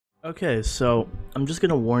Okay, so I'm just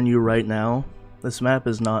gonna warn you right now, this map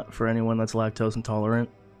is not for anyone that's lactose intolerant.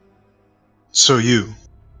 So you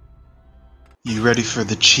ready for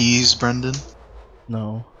the cheese, Brendan?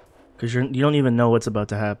 No, because you don't even know what's about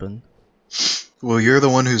to happen. Well, you're the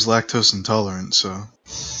one who's lactose intolerant, so...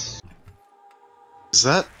 Is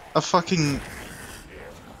that a fucking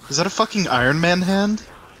Iron Man hand?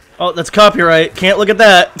 Oh, that's copyright. Can't look at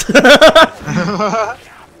that.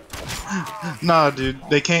 Nah, dude,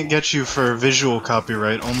 they can't get you for visual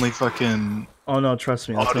copyright, only fucking... Oh no, trust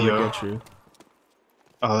me, that's audio. how they get you.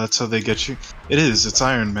 Oh, that's how they get you? It is, it's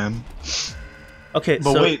Iron Man. Okay,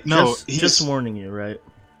 But so wait, no, just warning you, right?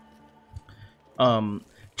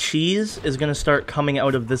 Cheese is gonna start coming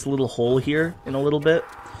out of this little hole here in a little bit,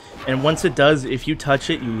 and once it does, if you touch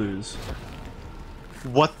it, you lose.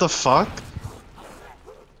 What the fuck?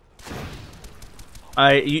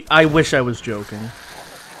 I wish I was joking.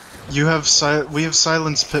 We have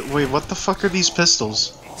silenced wait, what the fuck are these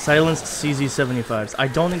pistols? Silenced CZ75s. I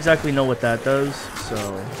don't exactly know what that does,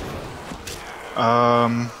 so...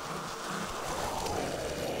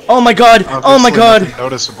 Oh my god! Oh my god!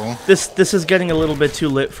 Noticeable. This is getting a little bit too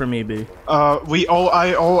lit for me, B. I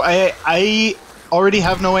already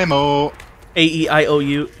have no ammo.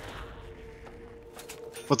 AEIOU.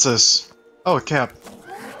 What's this? Oh, a cap.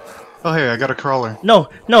 Oh, hey, I got a crawler. No,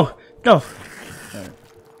 no, no. Right.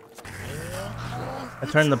 I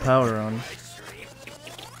turned the power on.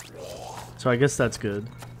 So I guess that's good.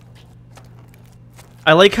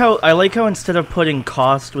 I like how instead of putting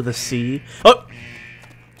cost with a C. Oh!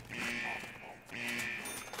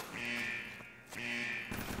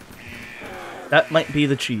 That might be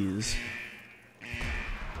the cheese.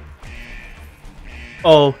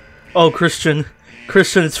 Oh, Christian,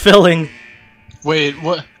 it's filling. Wait,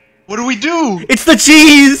 what? What do we do? It's the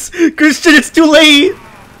cheese, Christian. It's too late.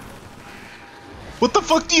 What the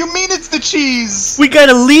fuck do you mean it's the cheese? We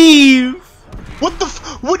gotta leave. What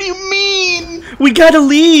do you mean? We gotta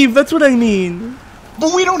leave. That's what I mean.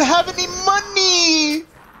 But we don't have any money.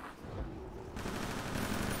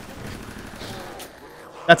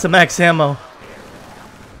 That's a max ammo.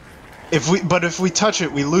 If we touch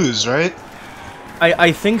it, we lose, right?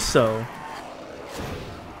 I think so.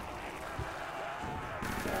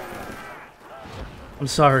 I'm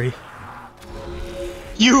sorry.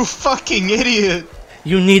 You fucking idiot!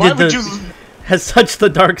 You needed has touched the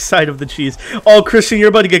dark side of the cheese. Oh, Christian, you're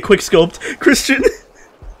about to get quickscoped. Christian,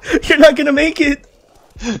 you're not gonna make it.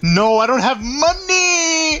 No, I don't have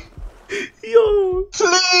money. Yo,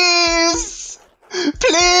 please,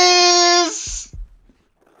 please.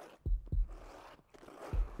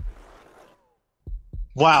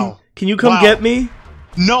 Wow. Can you come get me?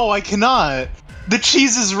 No, I cannot. The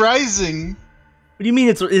cheese is rising. What do you mean?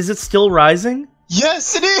 Is it still rising?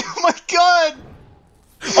 Yes, it is. Oh my god.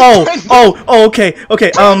 Oh, okay.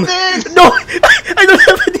 Brendan! No, I don't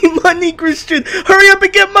have any money, Christian. Hurry up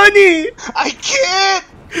and get money. I can't.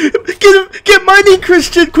 Get money,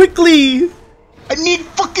 Christian, quickly. I need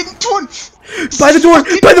fucking 20. By the door.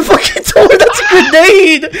 By the fucking door. That's a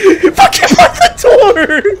grenade. Fucking by the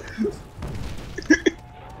door.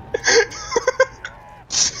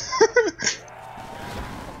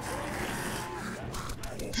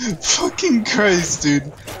 Fucking Christ,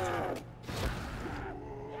 dude.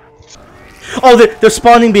 Oh, they're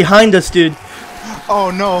spawning behind us, dude. Oh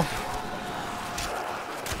no.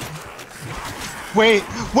 Wait.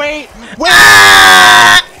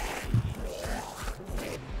 Ah!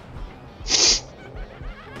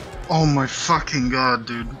 Oh my fucking god,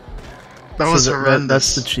 dude. That was horrendous.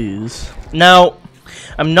 That's the cheese. Now,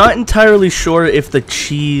 I'm not entirely sure if the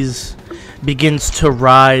cheese begins to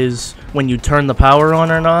rise when you turn the power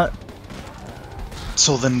on or not.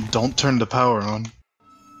 So then don't turn the power on.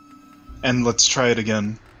 And let's try it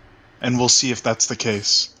again. And we'll see if that's the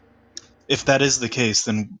case. If that is the case,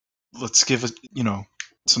 then let's give it,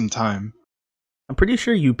 some time. I'm pretty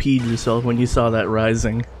sure you peed yourself when you saw that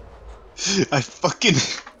rising. I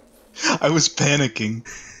was panicking.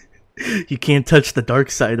 You can't touch the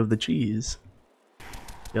dark side of the cheese.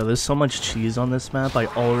 Yo, there's so much cheese on this map. I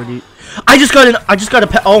just got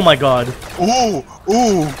a oh my god. Ooh.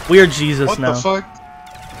 We are Jesus now. What the fuck?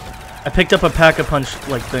 I picked up a pack-a-punch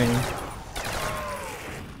like thing.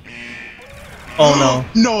 Oh no.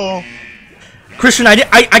 No. Christian,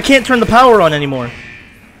 I can't turn the power on anymore.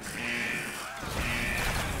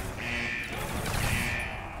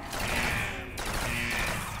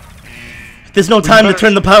 There's no time to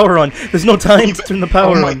turn the power on. There's no time to turn the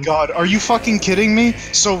power on. Oh my god, are you fucking kidding me?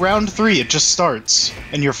 So round 3, it just starts,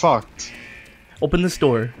 and you're fucked. Open this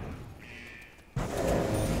door.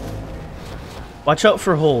 Watch out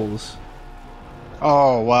for holes.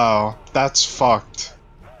 Oh, wow. That's fucked.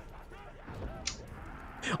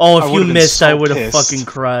 Oh, I if you would've been missed, so I would have pissed. fucking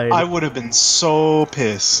cried. I would have been so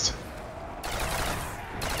pissed.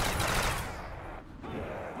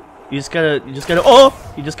 You just gotta,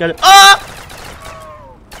 oh! You just gotta, ah!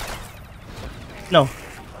 No.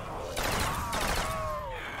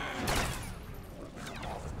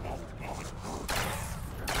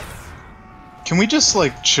 Can we just,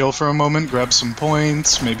 like, chill for a moment, grab some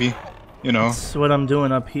points, maybe, you know? That's what I'm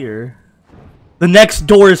doing up here. The next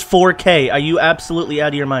door is 4K. Are you absolutely out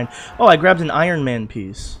of your mind? Oh, I grabbed an Iron Man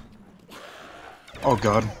piece. Oh,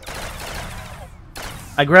 God.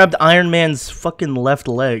 I grabbed Iron Man's fucking left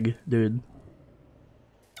leg, dude.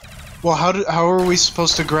 Well, how are we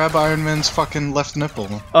supposed to grab Iron Man's fucking left nipple?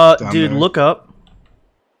 Dude, there? look up.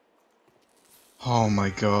 Oh my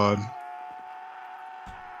god.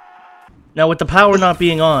 Now, with the power not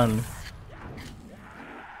being on...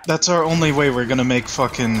 That's our only way we're gonna make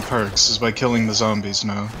fucking perks, is by killing the zombies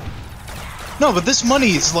now. No, but this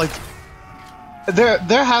money is like...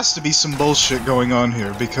 There has to be some bullshit going on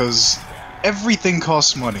here, because everything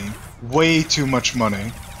costs money. Way too much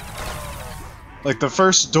money. Like, the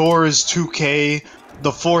first door is 2K,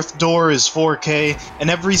 the fourth door is 4K, and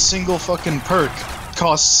every single fucking perk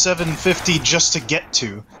costs $7.50 just to get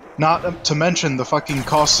to. Not to mention the fucking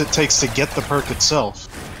cost it takes to get the perk itself.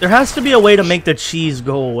 There has to be a way to make the cheese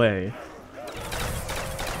go away.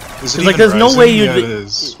 Is it like, even there's no rising? way you... Yeah, it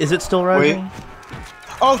is. Is it still rising? Wait.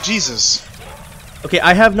 Oh, Jesus! Okay,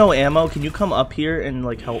 I have no ammo. Can you come up here and,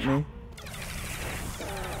 like, help me?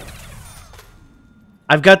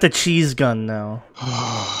 I've got the cheese gun now.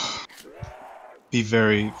 Be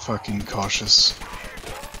very fucking cautious.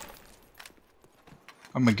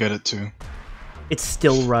 I'm gonna get it too. It's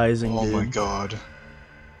still rising, Oh dude. my god.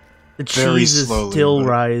 The Very cheese is slowly, still but-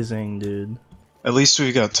 rising, dude. At least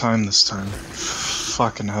we got time this time.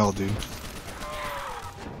 Fucking hell, dude.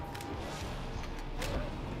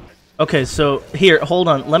 Okay, so, here, hold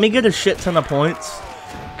on. Let me get a shit ton of points.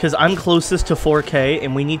 Because I'm closest to 4K,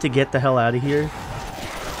 and we need to get the hell out of here.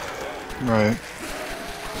 Right.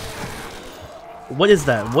 What is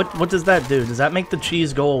that? What does that do? Does that make the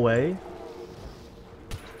cheese go away?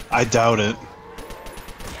 I doubt it.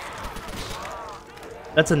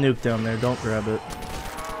 That's a nuke down there. Don't grab it.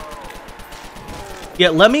 Yeah,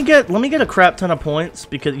 let me get a crap ton of points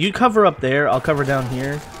because you cover up there, I'll cover down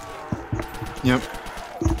here. Yep.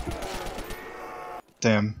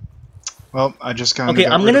 Damn. Well, I just kind of Okay,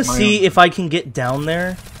 I'm gonna see if I can get down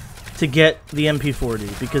there to get the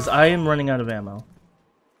MP40 because I am running out of ammo.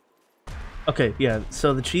 Okay, yeah.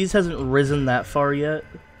 So the cheese hasn't risen that far yet,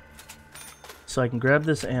 so I can grab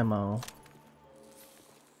this ammo.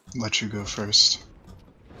 Let you go first.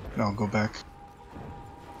 No, I'll go back.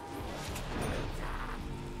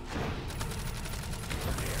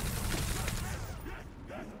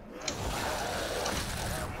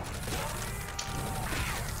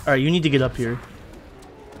 All right, you need to get up here.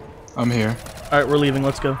 I'm here. All right, we're leaving.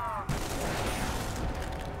 Let's go.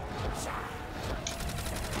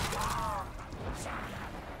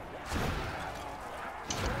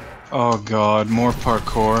 Oh god, more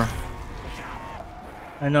parkour.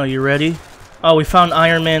 I know. You ready? Oh, we found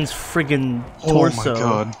Iron Man's friggin' torso. Oh my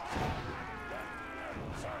god.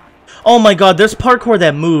 Oh my god, there's parkour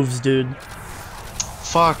that moves, dude.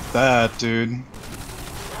 Fuck that, dude.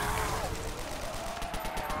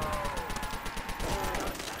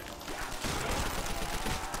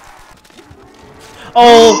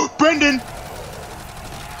 Oh, Brendan!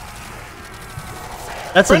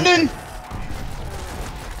 that's Brendan!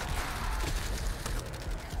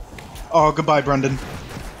 Oh, goodbye, Brendan.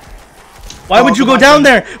 Why would you go down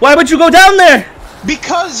there? Why would you go down there?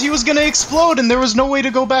 Because he was gonna explode and there was no way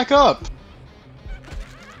to go back up.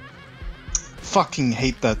 Fucking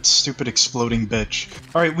hate that stupid exploding bitch.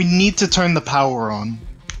 Alright, we need to turn the power on.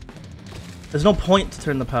 There's no point to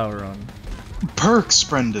turn the power on. Perks,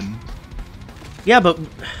 Brendan. Yeah, but...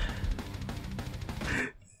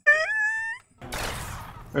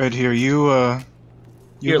 Alright, here, you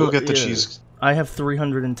Here, go get the yeah. cheese. I have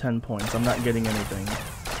 310 points. I'm not getting anything.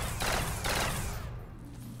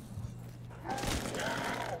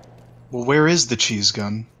 Well, where is the cheese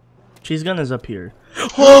gun? Cheese gun is up here.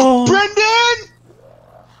 Oh! Brendan!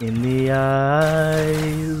 In the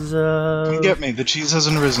eyes of... Come get me, the cheese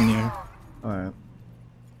hasn't risen yet. Alright.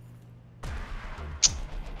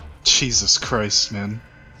 Jesus Christ, man.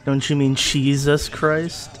 Don't you mean Jesus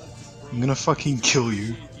Christ? I'm gonna fucking kill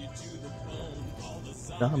you.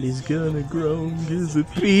 Zombie's gonna grow cause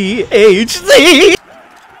it's PhD!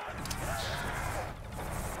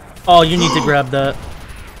 Oh, you need to grab that.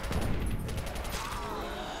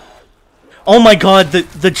 Oh my god,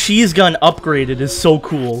 the cheese gun upgraded is so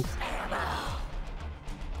cool.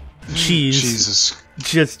 Cheese. Jesus.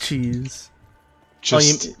 Just cheese.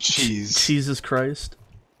 Just cheese. Jesus Christ.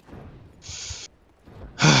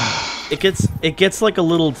 It gets like a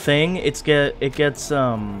little thing. It gets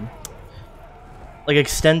like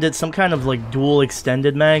extended, some kind of like dual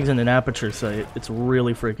extended mags and an aperture sight. It's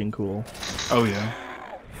really freaking cool. Oh yeah.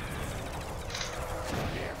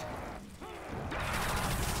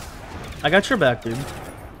 I got your back, dude.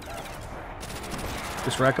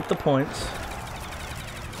 Just rack up the points.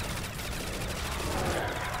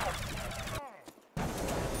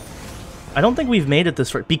 I don't think we've made it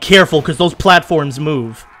this far. Be careful, because those platforms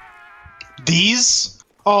move. These?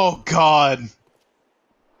 Oh god.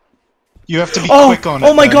 You have to be quick on it.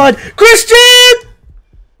 Oh my god! Christian!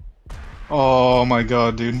 Oh my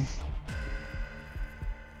god, dude.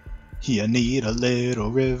 You need a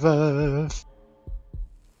little river.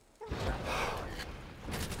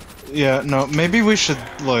 Yeah, no, maybe we should,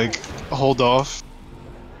 like, hold off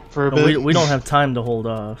for a bit. We don't have time to hold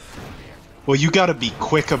off. Well, you gotta be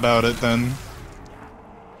quick about it, then.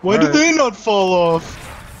 Why did they not fall off?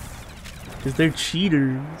 Because they're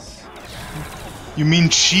cheaters. You mean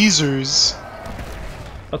cheesers.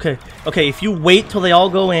 Okay, if you wait till they all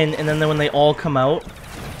go in, and then when they all come out,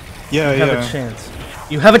 you have a chance.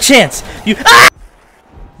 You have a chance! You- Ah!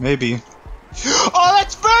 Maybe. Oh,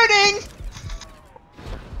 that's burning!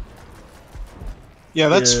 Yeah,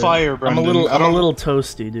 that's fire, Brendan. I'm a little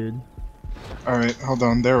toasty, dude. Alright, hold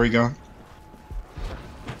on, there we go.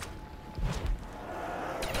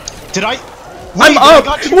 Did I? Wait, I'm up!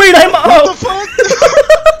 Wait, I'm up! What the fuck?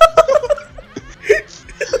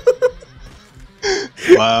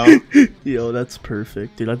 Wow. Yo, that's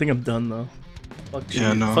perfect, dude. I think I'm done though. Fuck cheese.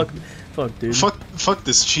 Yeah, no. Fuck, dude. Fuck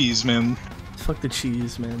this cheese, man. Fuck the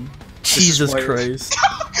cheese, man. Jesus Christ.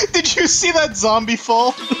 Did you see that zombie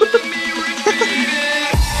fall?